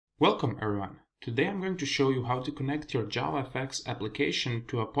Welcome everyone. Today I'm going to show you how to connect your JavaFX application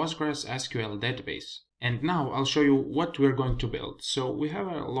to a PostgreSQL database. And now I'll show you what we're going to build. So we have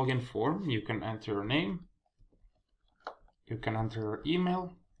a login form. You can enter your name, you can enter your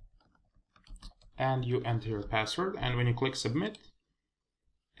email, and you enter your password. And when you click submit,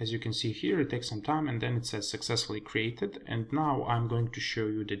 as you can see here, it takes some time and then it says successfully created. And now I'm going to show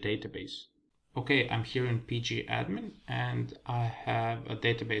you the database. Okay, I'm here in PG admin and I have a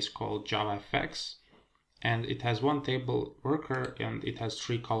database called JavaFX, and it has one table worker and it has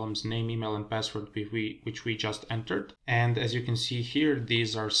 3 columns: name, email, and password, which we just entered. And as you can see here,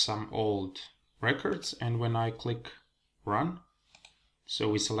 these are some old records. And when I click run, so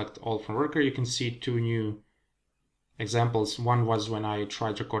we select all from worker, you can see 2 new examples. One was when I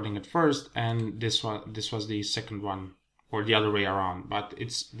tried recording it first, and this was the second one, or the other way around, but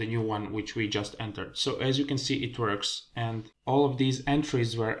it's the new one which we just entered. So as you can see, it works, and all of these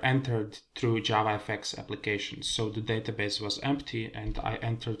entries were entered through JavaFX application. So the database was empty and I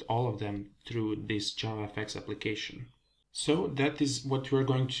entered all of them through this JavaFX application. So that is what we're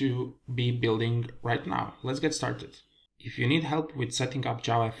going to be building right now. Let's get started. If you need help with setting up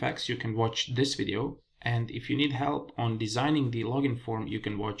JavaFX, you can watch this video. And if you need help on designing the login form, you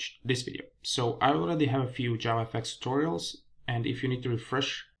can watch this video. So I already have a few JavaFX tutorials, and if you need to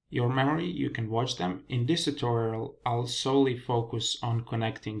refresh your memory, you can watch them. In this tutorial, I'll solely focus on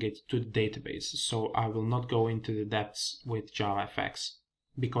connecting it to the database. So I will not go into the depths with JavaFX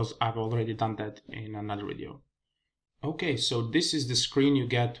because I've already done that in another video. Okay, so this is the screen you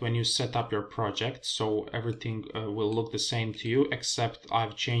get when you set up your project. So everything will look the same to you, except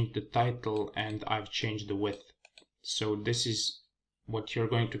I've changed the title and I've changed the width. So this is what you're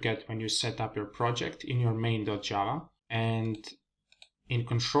going to get when you set up your project in your main.java. And in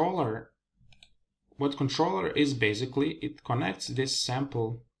controller, what controller is basically, it connects this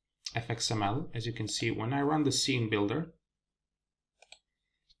sample fxml. As you can see, when I run the SceneBuilder,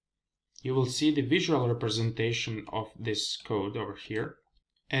 you will see the visual representation of this code over here.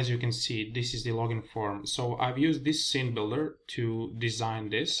 As you can see, this is the login form. So I've used this SceneBuilder to design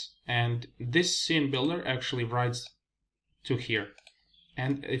this, and this SceneBuilder actually writes to here.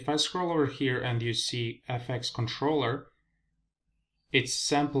 And if I scroll over here and you see FX controller, it's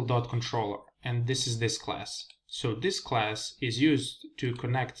sample.controller, and this is this class. So this class is used to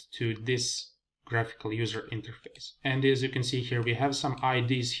connect to this graphical user interface. And as you can see here, we have some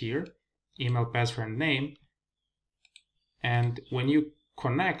IDs here: email, password, and name. And when you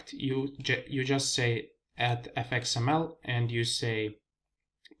connect, you just say add fxml, and you say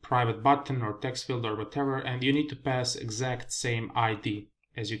private button or text field or whatever, and you need to pass exact same ID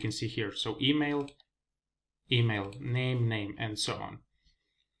as you can see here. So email, name, and so on.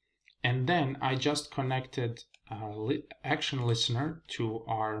 And then I just connected action listener to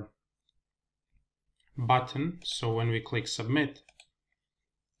our button. So when we click submit,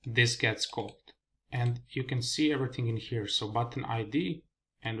 this gets called, and you can see everything in here. So button ID,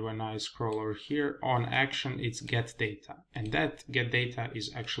 and when I scroll over here on action, it's get data, and that get data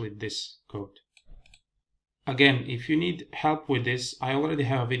is actually this code. Again, if you need help with this, I already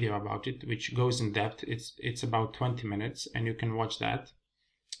have a video about it which goes in depth. It's about 20 minutes and you can watch that,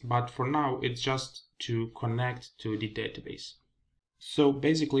 but for now it's just to connect to the database. So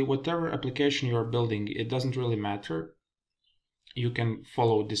basically, whatever application you're building, it doesn't really matter. You can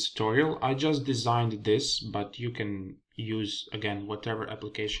follow this tutorial. I just designed this, but you can use, again, whatever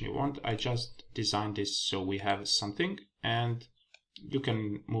application you want. I just designed this so we have something, and you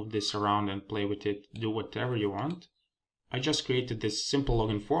can move this around and play with it, do whatever you want. I just created this simple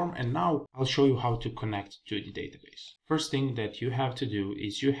login form, and now I'll show you how to connect to the database. First thing that you have to do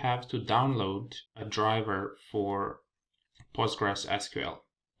is you have to download a driver for PostgreSQL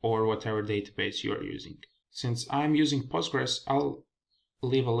or whatever database you are using. Since I'm using Postgres, I'll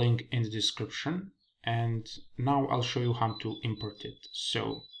leave a link in the description, and now I'll show you how to import it.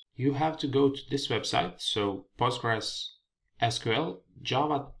 So you have to go to this website, so PostgreSQL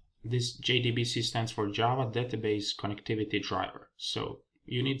Java, this JDBC stands for Java Database Connectivity Driver. So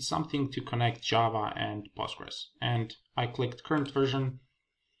you need something to connect Java and Postgres. And I clicked current version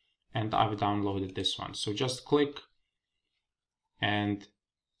and I've downloaded this one. So just click and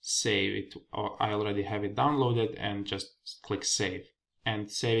save it. I already have it downloaded, and just click save and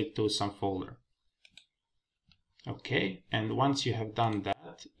save it to some folder. Okay, and once you have done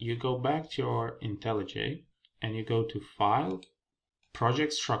that, you go back to your IntelliJ and you go to File,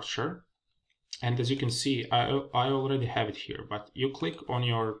 Project Structure, and as you can see, I already have it here, but you click on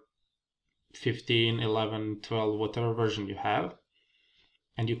your 15, 11, 12, whatever version you have,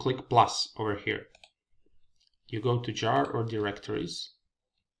 and you click plus over here. You go to jar or directories,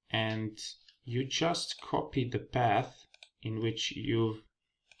 and you just copy the path in which you've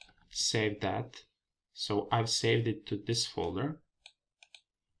saved that. So I've saved it to this folder.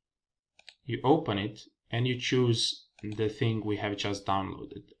 You open it and you choose the thing we have just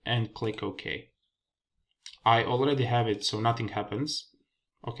downloaded and click OK. I already have it, so nothing happens.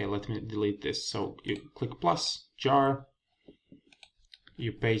 Okay, let me delete this. So you click plus, jar,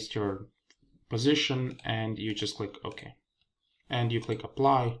 you paste your position, and you just click OK. And you click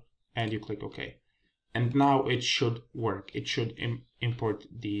apply, and you click OK. And now it should work. It should import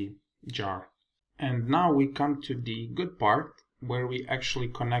the jar. And now we come to the good part, where we actually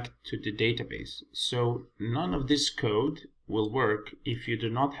connect to the database. So none of this code will work if you do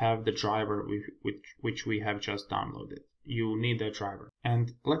not have the driver which we have just downloaded. You need a driver.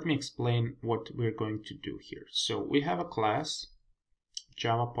 And let me explain what we're going to do here. So we have a class,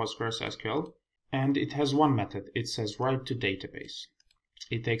 Java PostgreSQL, and it has one method. It says write to database.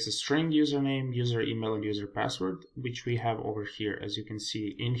 It takes a string username, user email, and user password, which we have over here. As you can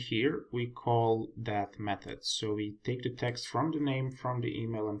see in here, we call that method. So we take the text from the name, from the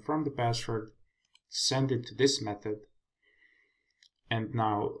email, and from the password, send it to this method. And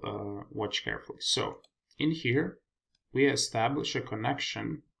now watch carefully. So in here, we establish a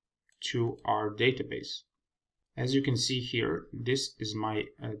connection to our database. As you can see here, this is my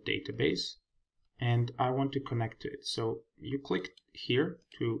database, and I want to connect to it. So you click here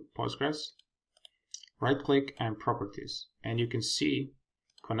to Postgres, right click and properties, and you can see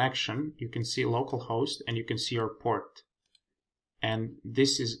connection, you can see localhost, and you can see your port. And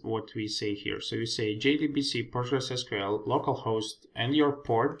this is what we say here. So you say JDBC PostgreSQL localhost and your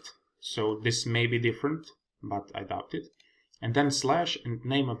port. So this may be different, but I doubt it. And then slash and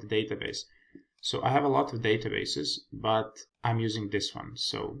name of the database. So I have a lot of databases, but I'm using this one.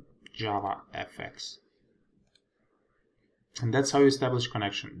 So JavaFX. And that's how you establish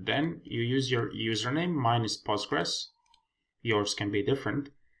connection. Then you use your username, mine is Postgres, yours can be different,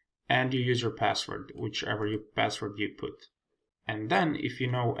 and you use your password, whichever password you put. And then if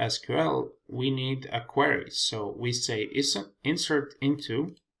you know SQL, we need a query. So we say insert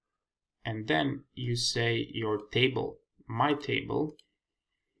into, and then you say your table. My table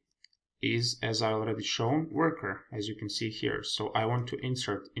is, as I already shown, worker, as you can see here. So I want to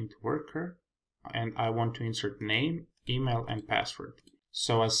insert into worker, and I want to insert name, email, and password.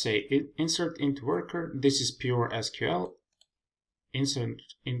 So I say insert into worker. This is pure SQL. Insert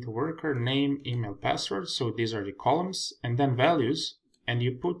into worker, name, email, password. So these are the columns, and then values, and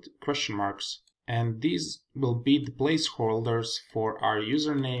you put question marks. And these will be the placeholders for our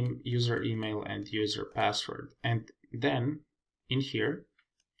username, user email, and user password. And then in here,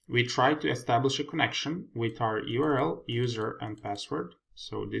 we try to establish a connection with our URL, user, and password.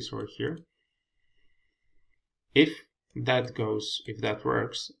 So this over here. If that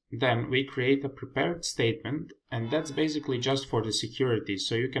works, then we create a prepared statement, and that's basically just for the security.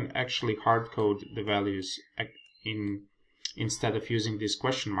 So you can actually hard code the values instead of using these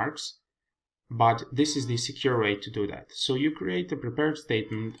question marks. But this is the secure way to do that. So you create a prepared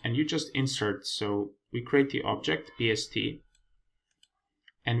statement and you just insert. So we create the object PST,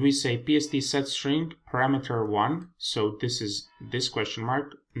 and we say PST set string parameter 1. So this is this question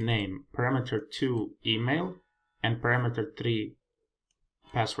mark, name, parameter 2 email, and parameter 3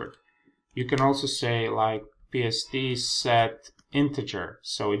 password. You can also say like PST set integer,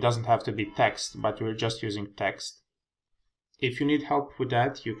 so it doesn't have to be text, but we're just using text. If you need help with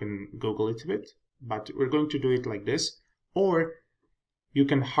that, you can Google it a bit, but we're going to do it like this. Or you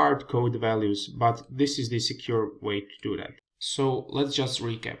can hard code the values, but this is the secure way to do that. So let's just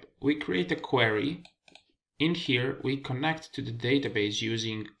recap. We create a query. In here, we connect to the database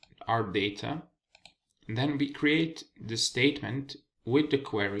using our data. Then we create the statement with the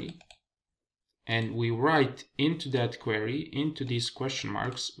query, and we write into that query, into these question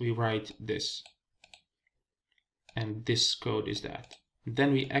marks, we write this. And this code is that.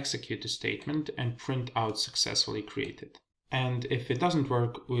 Then we execute the statement and print out successfully created. And if it doesn't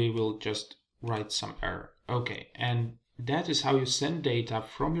work, we will just write some error. Okay, and that is how you send data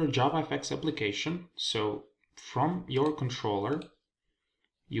from your JavaFX application. So from your controller,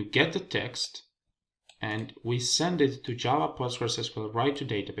 you get the text, and we send it to Java PostgreSQL write to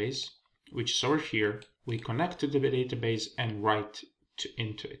database, which is over here. We connect to the database and write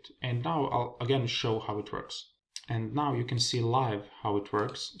into it. And now I'll again show how it works. And now you can see live how it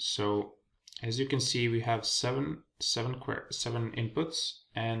works. So as you can see, we have seven inputs,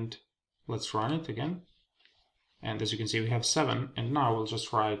 and let's run it again. And as you can see, we have 7. And now we'll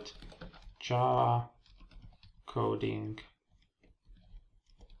just write Java coding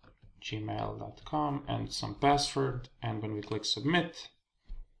gmail.com and some password, and when we click submit,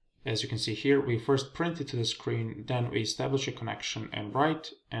 As you can see here, we first print it to the screen, then we establish a connection and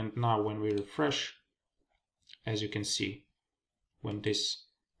write, and now when we refresh, as you can see, when this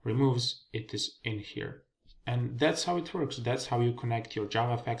removes, it is in here. And that's how it works. That's how you connect your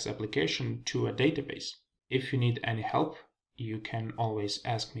JavaFX application to a database. If you need any help, you can always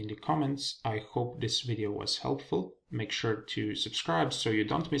ask me in the comments. I hope this video was helpful. Make sure to subscribe so you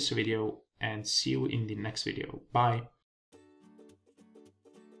don't miss a video, and see you in the next video. Bye!